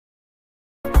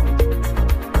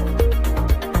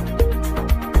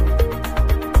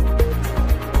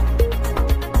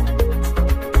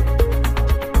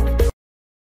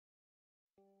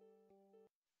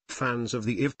fans of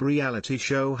the ITVBe reality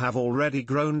show have already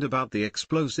groaned about the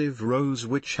explosive rows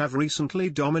which have recently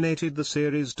dominated the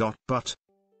series.But.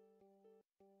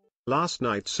 Last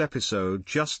night's episode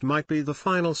just might be the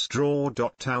final straw.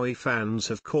 TOWIE fans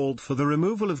have called for the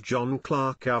removal of John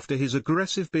Clark after his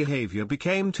aggressive behaviour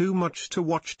became too much to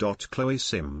watch. Chloe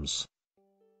Sims,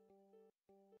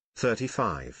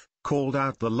 35, called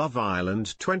out the Love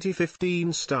Island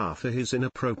 2015 star for his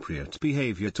inappropriate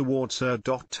behaviour towards her.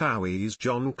 TOWIE's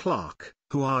John Clark,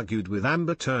 who argued with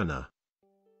Amber Turner,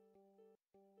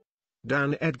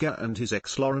 Dan Edgar and his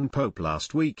ex Lauren Pope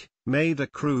last week, made a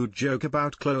crude joke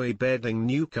about Chloe bedding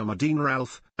newcomer Dean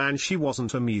Ralph, and she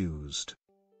wasn't amused.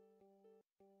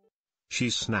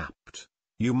 She snapped,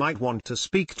 "You might want to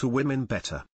speak to women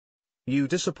better. You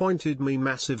disappointed me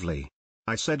massively.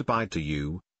 I said bye to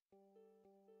you.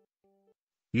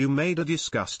 You made a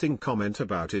disgusting comment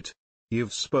about it.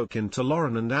 You've spoken to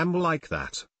Lauren and Amber like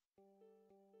that.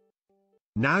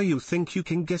 Now you think you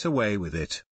can get away with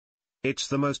it. It's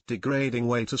the most degrading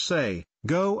way to say,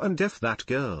 go and F that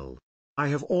girl. I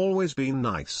have always been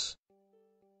nice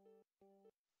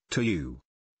to you."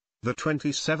 The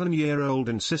 27-year-old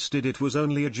insisted it was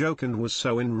only a joke and was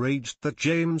so enraged that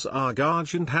James R.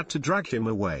 Gargant had to drag him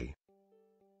away.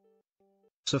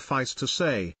 Suffice to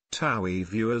say, TOWIE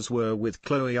viewers were with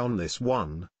Chloe on this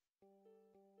one,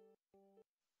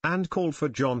 and called for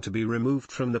John to be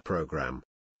removed from the program.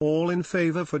 All in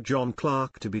favor for John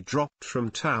Clark to be dropped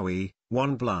from TOWIE,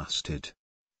 one blasted,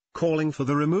 calling for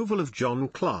the removal of John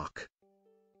Clark.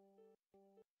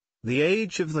 The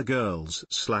age of the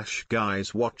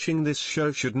girls/guys watching this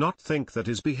show should not think that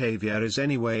his behavior is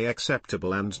anyway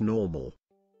acceptable and normal.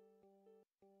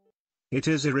 It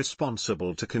is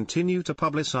irresponsible to continue to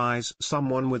publicize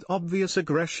someone with obvious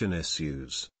aggression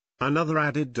issues, another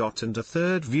added. And a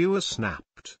third viewer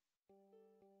snapped,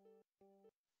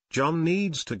 "John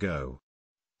needs to go.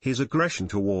 His aggression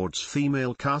towards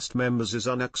female cast members is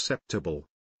unacceptable."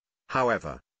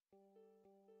 However,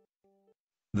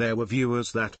 there were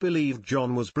viewers that believed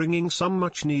John was bringing some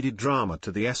much-needed drama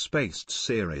to the S-based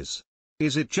series.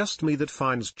 "Is it just me that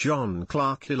finds John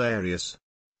Clark hilarious?"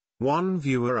 one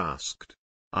viewer asked.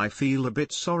 "I feel a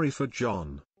bit sorry for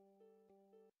John.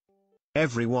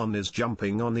 Everyone is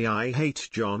jumping on the I hate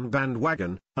John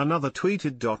bandwagon," another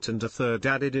tweeted. And a third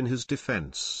added in his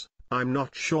defense, "I'm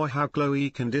not sure how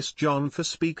Chloe can diss John for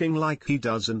speaking like he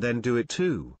does and then do it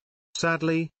too.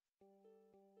 Sadly,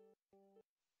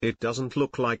 it doesn't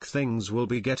look like things will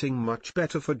be getting much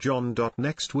better for John.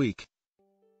 Next week,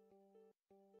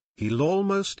 he'll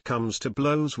almost comes to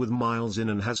blows with Miles in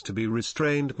and has to be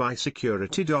restrained by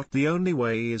security. The only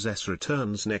way is S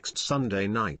returns next Sunday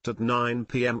night at 9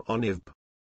 p.m. on ITVBe.